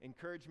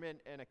 encouragement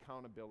and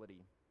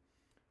accountability.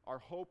 Our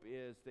hope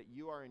is that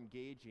you are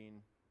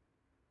engaging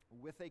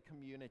with a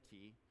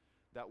community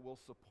that will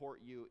support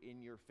you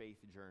in your faith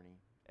journey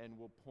and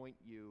will point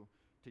you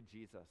to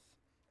Jesus.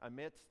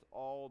 Amidst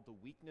all the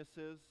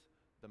weaknesses,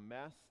 the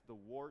mess, the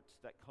warts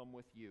that come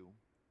with you,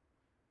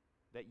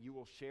 that you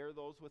will share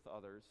those with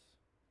others.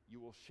 You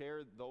will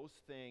share those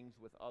things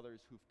with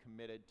others who've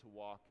committed to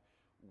walk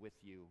with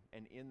you.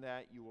 And in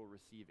that, you will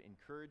receive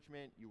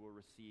encouragement, you will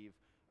receive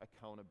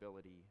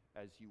accountability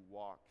as you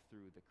walk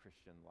through the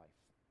Christian life.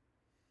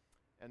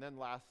 And then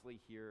lastly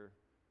here,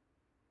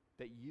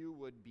 that you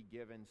would be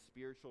given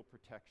spiritual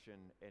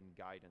protection and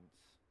guidance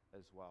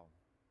as well.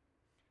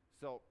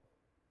 So,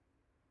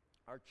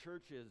 our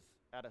church is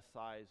at a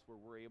size where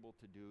we're able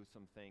to do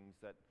some things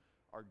that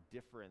are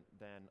different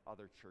than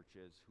other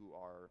churches who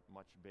are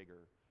much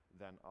bigger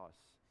than us.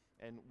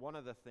 And one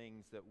of the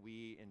things that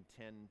we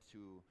intend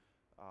to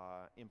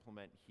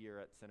implement here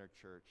at Center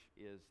Church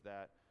is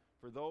that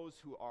for those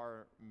who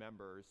are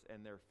members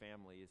and their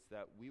families,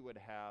 that we would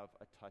have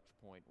a touch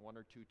point 1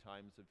 or 2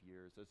 times a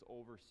year as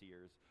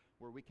overseers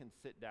where we can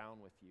sit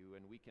down with you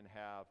and we can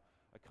have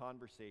a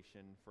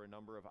conversation for a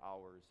number of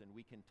hours and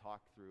we can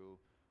talk through,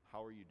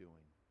 how are you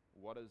doing?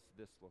 What does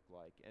this look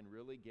like? And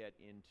really get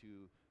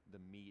into the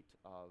meat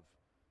of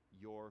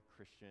your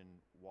Christian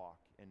walk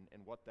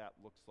and what that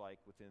looks like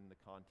within the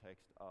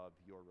context of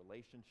your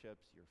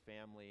relationships, your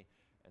family,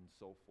 and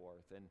so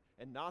forth.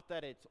 And not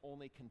that it's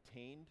only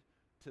contained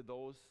to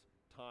those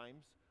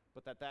times,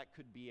 but that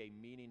could be a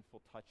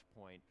meaningful touch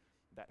point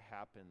that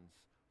happens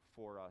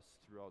for us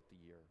throughout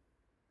the year.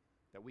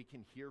 That we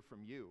can hear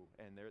from you,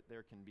 and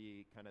there can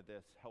be kind of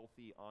this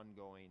healthy,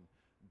 ongoing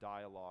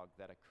dialogue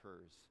that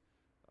occurs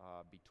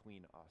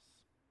between us.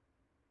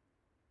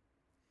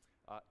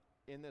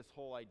 In this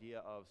whole idea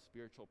of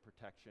spiritual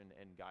protection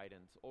and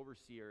guidance,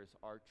 overseers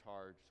are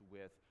charged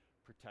with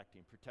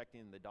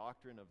protecting the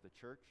doctrine of the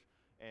church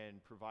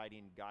and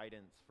providing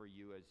guidance for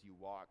you as you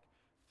walk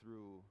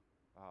through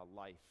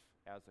life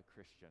as a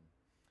Christian.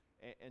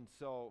 And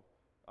so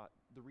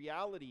the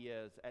reality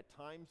is, at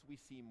times we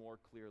see more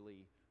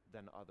clearly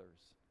than others.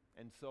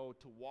 And so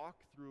to walk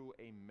through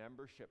a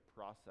membership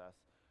process,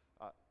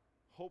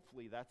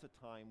 hopefully that's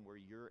a time where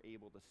you're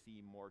able to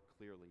see more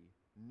clearly,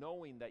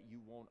 knowing that you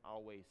won't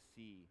always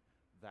see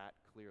that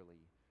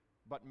clearly.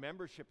 But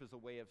membership is a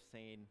way of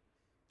saying,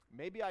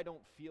 maybe I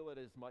don't feel it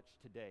as much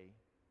today,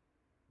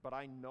 but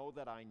I know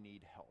that I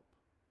need help.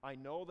 I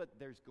know that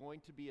there's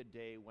going to be a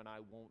day when I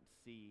won't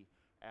see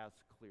as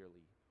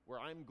clearly, where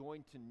I'm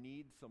going to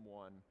need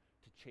someone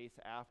to chase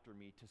after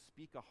me, to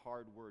speak a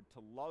hard word,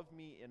 to love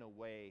me in a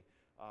way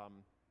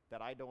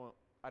that I don't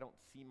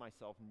see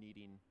myself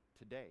needing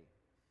today.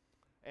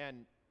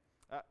 And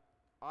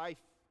I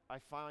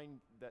find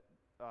that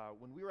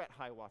when we were at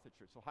Hiawatha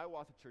Church, so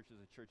Hiawatha Church is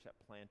a church that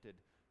planted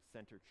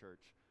Center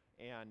Church,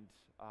 and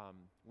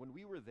when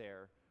we were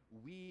there,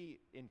 we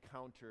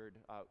encountered,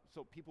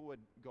 so people would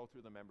go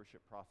through the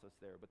membership process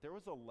there, but there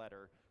was a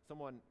letter,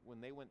 someone, when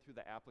they went through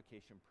the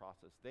application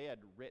process, they had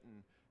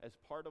written as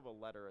part of a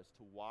letter as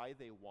to why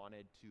they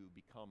wanted to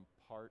become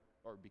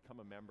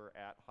a member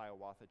at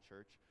Hiawatha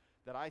Church,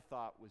 that I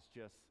thought was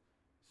just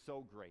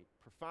so great,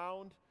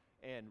 profound,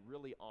 and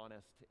really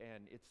honest,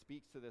 and it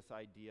speaks to this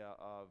idea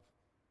of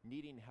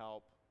needing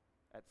help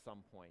at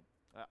some point.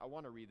 I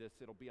want to read this.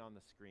 It'll be on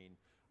the screen,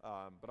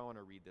 but I want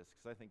to read this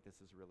because I think this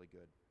is really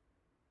good.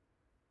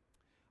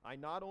 I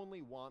not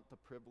only want the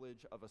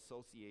privilege of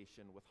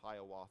association with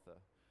Hiawatha,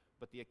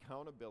 but the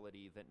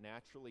accountability that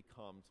naturally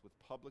comes with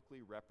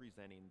publicly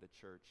representing the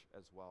church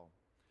as well.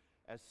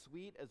 As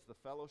sweet as the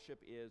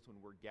fellowship is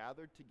when we're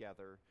gathered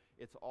together,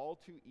 it's all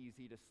too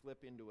easy to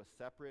slip into a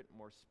separate,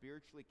 more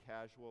spiritually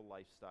casual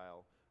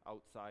lifestyle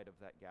outside of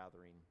that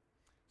gathering.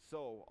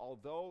 So,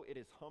 although it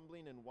is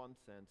humbling in one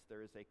sense,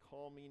 there is a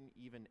calming,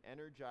 even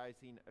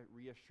energizing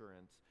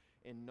reassurance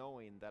in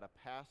knowing that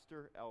a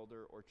pastor,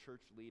 elder, or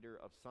church leader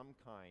of some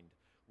kind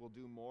will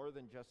do more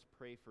than just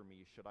pray for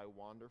me should I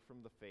wander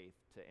from the faith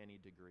to any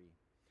degree.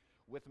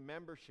 With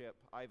membership,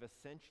 I've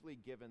essentially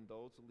given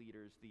those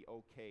leaders the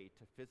okay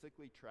to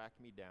physically track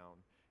me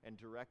down and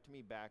direct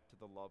me back to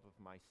the love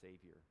of my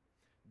Savior.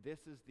 This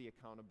is the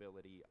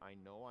accountability I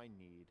know I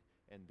need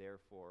and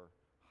therefore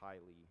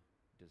highly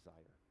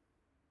desire.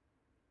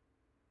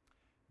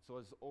 So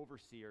as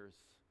overseers,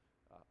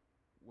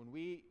 when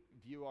we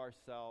view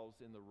ourselves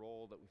in the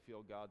role that we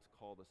feel God's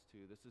called us to,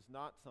 this is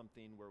not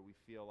something where we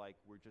feel like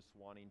we're just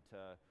wanting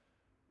to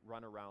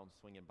run around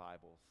swinging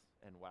Bibles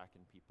and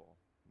whacking people,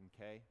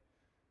 okay?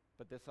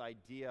 But this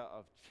idea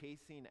of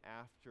chasing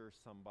after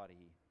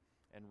somebody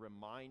and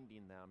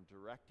reminding them,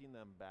 directing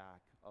them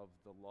back of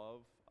the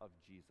love of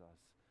Jesus,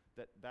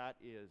 that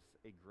is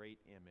a great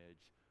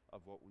image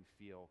of what we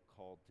feel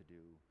called to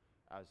do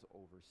as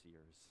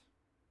overseers.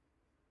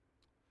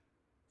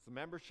 So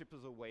membership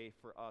is a way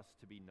for us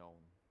to be known,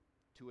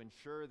 to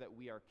ensure that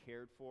we are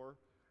cared for,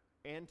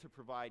 and to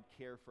provide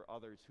care for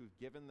others who've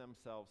given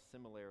themselves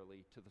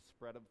similarly to the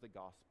spread of the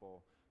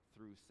gospel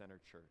through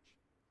Center Church.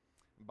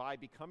 By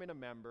becoming a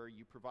member,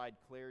 you provide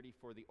clarity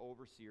for the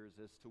overseers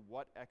as to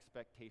what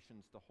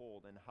expectations to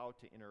hold and how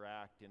to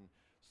interact in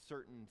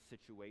certain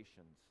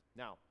situations.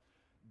 Now,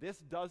 this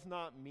does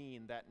not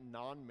mean that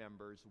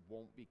non-members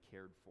won't be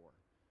cared for.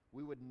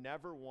 We would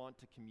never want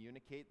to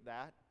communicate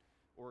that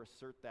or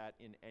assert that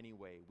in any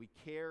way. We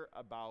care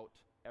about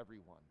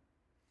everyone.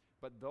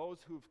 But those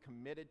who've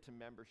committed to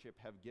membership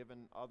have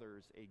given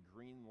others a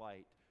green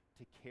light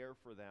to care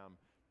for them,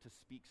 to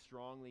speak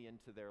strongly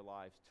into their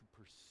lives,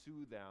 to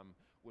pursue them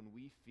when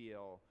we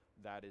feel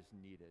that is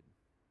needed.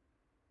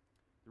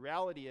 The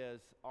reality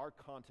is, our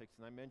context,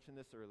 and I mentioned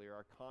this earlier,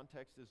 our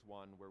context is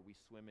one where we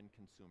swim in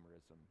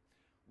consumerism.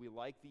 We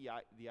like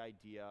the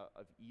idea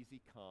of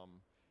easy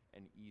come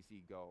and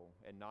easy go,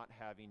 and not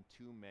having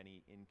too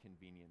many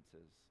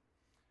inconveniences.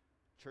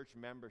 Church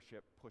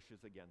membership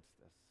pushes against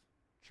this.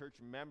 Church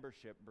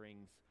membership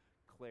brings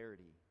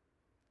clarity.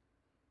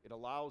 It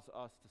allows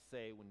us to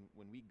say,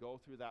 when we go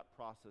through that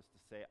process, to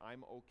say,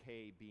 I'm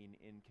okay being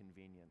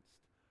inconvenienced.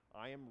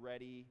 I am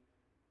ready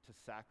to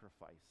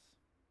sacrifice.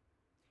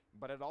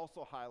 But it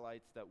also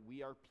highlights that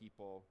we are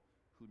people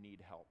who need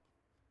help.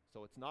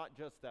 So it's not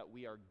just that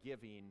we are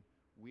giving,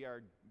 we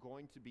are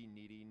going to be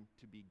needing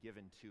to be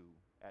given to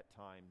at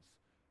times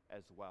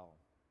as well.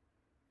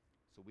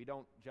 So we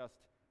don't just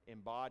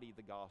embody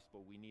the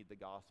gospel, we need the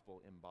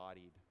gospel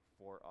embodied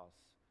for us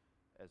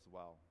as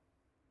well.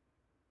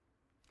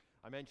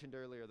 I mentioned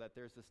earlier that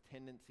there's this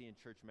tendency in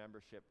church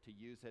membership to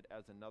use it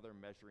as another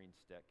measuring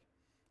stick.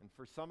 And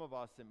for some of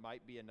us, it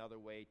might be another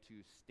way to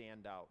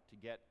stand out, to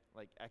get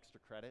like extra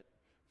credit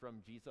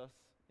from Jesus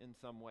in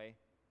some way.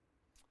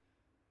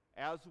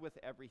 As with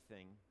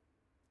everything,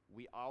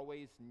 we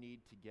always need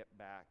to get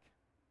back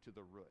to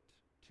the root,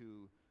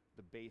 to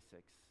the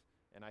basics.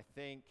 And I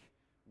think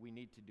we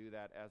need to do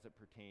that as it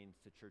pertains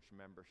to church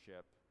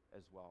membership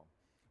as well.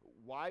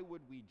 Why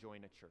would we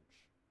join a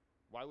church?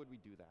 Why would we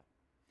do that?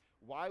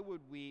 Why would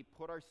we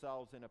put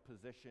ourselves in a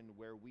position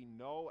where we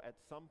know at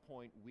some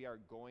point we are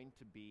going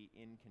to be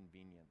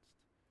inconvenienced?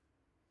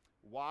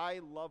 Why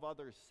love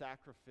others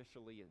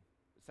sacrificially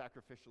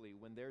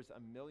when there's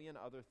a million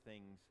other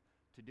things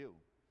to do?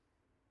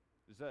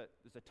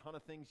 There's a ton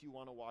of things you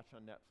want to watch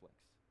on Netflix.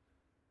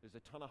 There's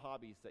a ton of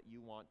hobbies that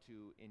you want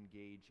to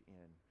engage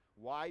in.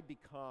 Why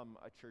become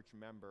a church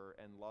member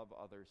and love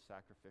others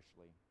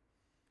sacrificially?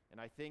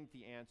 And I think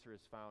the answer is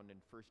found in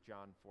 1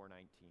 John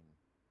 4:19.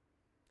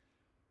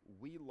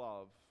 We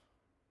love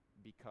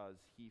because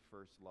he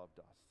first loved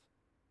us.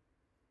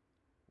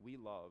 We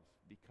love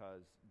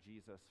because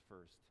Jesus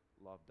first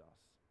loved us.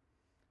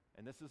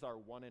 And this is our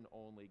one and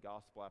only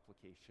gospel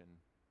application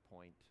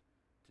point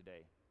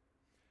today.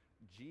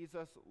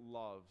 Jesus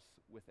loves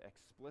with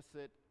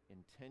explicit,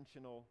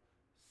 intentional,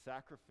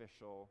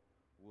 sacrificial,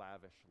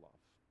 lavish love.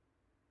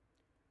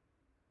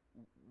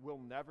 We'll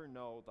never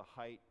know the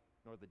height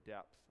nor the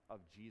depth of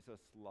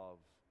Jesus' love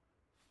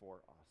for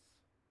us.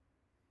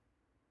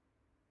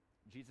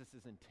 Jesus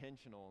is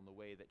intentional in the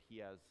way that he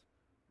has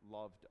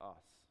loved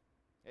us.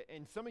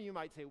 And some of you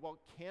might say, well,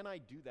 can I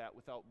do that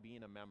without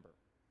being a member?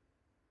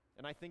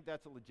 And I think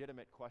that's a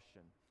legitimate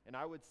question. And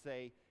I would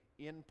say,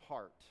 in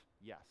part,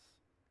 yes.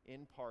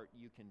 In part,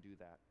 you can do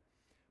that.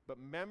 But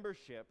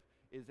membership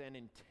is an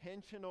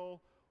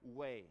intentional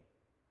way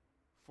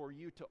for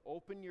you to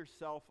open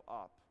yourself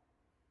up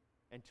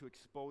and to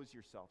expose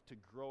yourself, to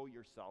grow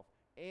yourself,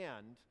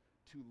 and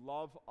to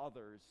love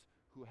others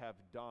who have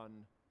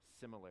done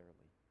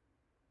similarly.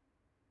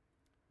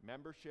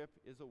 Membership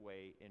is a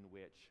way in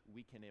which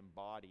we can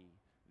embody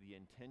the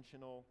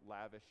intentional,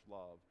 lavish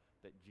love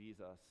that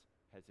Jesus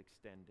has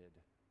extended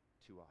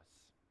to us.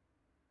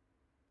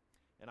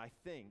 And I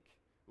think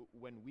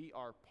when we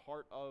are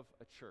part of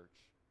a church,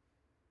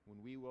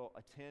 when we will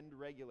attend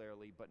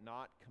regularly but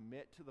not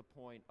commit to the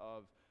point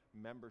of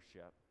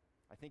membership,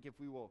 I think if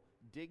we will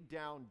dig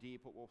down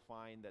deep, what we'll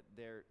find that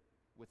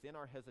within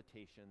our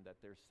hesitation, that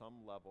there's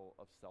some level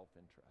of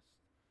self-interest.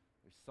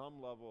 There's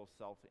some level of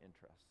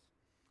self-interest.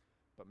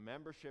 But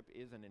membership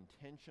is an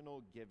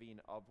intentional giving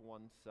of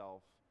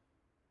oneself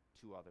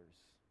to others.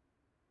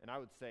 And I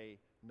would say,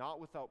 not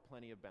without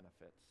plenty of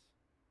benefits.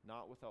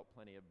 Not without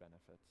plenty of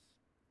benefits.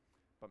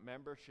 But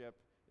membership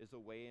is a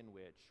way in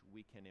which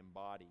we can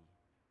embody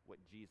what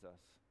Jesus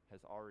has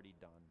already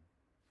done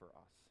for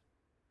us.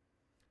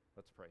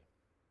 Let's pray.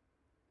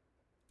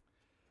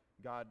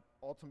 God,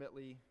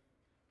 ultimately,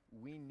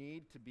 we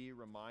need to be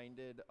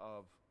reminded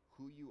of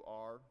who you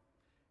are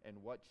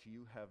and what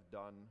you have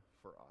done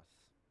for us.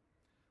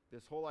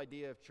 This whole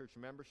idea of church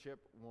membership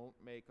won't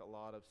make a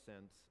lot of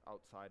sense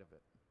outside of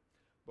it.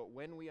 But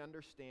when we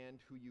understand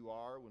who you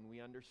are, when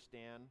we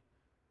understand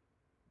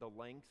the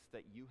lengths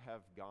that you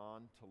have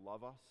gone to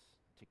love us,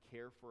 to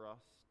care for us,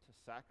 to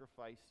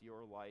sacrifice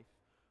your life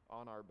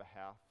on our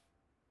behalf,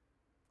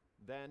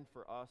 then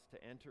for us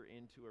to enter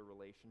into a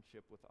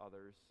relationship with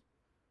others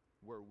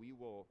where we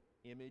will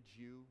image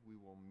you, we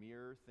will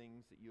mirror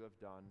things that you have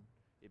done,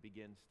 it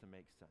begins to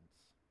make sense.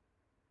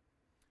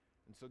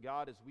 And so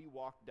God, as we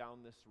walk down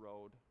this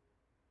road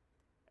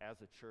as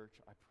a church,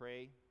 I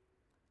pray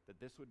that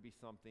this would be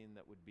something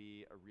that would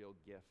be a real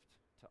gift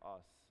to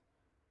us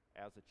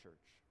as a church.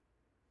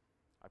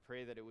 I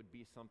pray that it would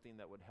be something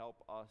that would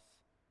help us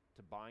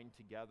to bind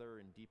together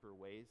in deeper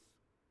ways,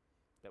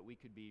 that we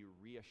could be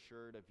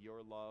reassured of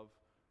your love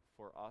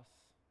for us.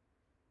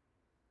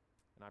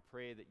 And I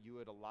pray that you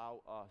would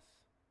allow us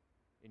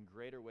in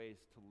greater ways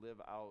to live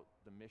out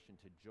the mission,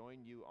 to join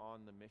you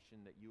on the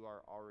mission that you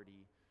are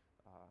already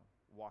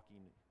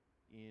walking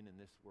in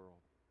this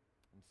world.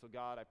 And so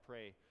God, I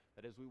pray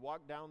that as we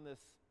walk down this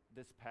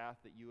path,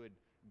 that you would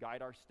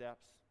guide our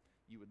steps,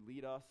 you would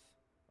lead us,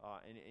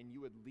 and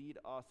you would lead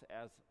us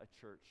as a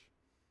church,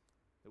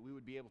 that we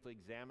would be able to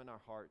examine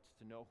our hearts,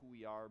 to know who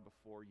we are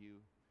before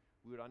you.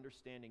 We would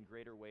understand in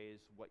greater ways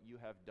what you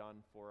have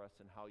done for us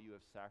and how you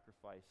have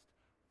sacrificed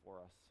for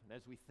us. And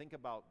as we think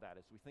about that,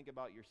 as we think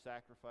about your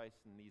sacrifice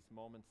in these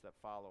moments that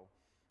follow,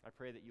 I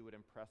pray that you would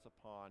impress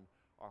upon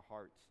our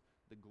hearts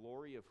the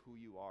glory of who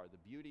you are,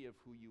 the beauty of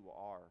who you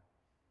are,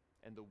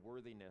 and the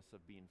worthiness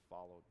of being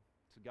followed.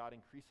 So God,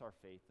 increase our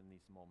faith in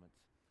these moments.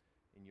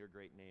 In your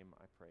great name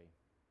I pray.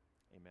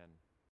 Amen.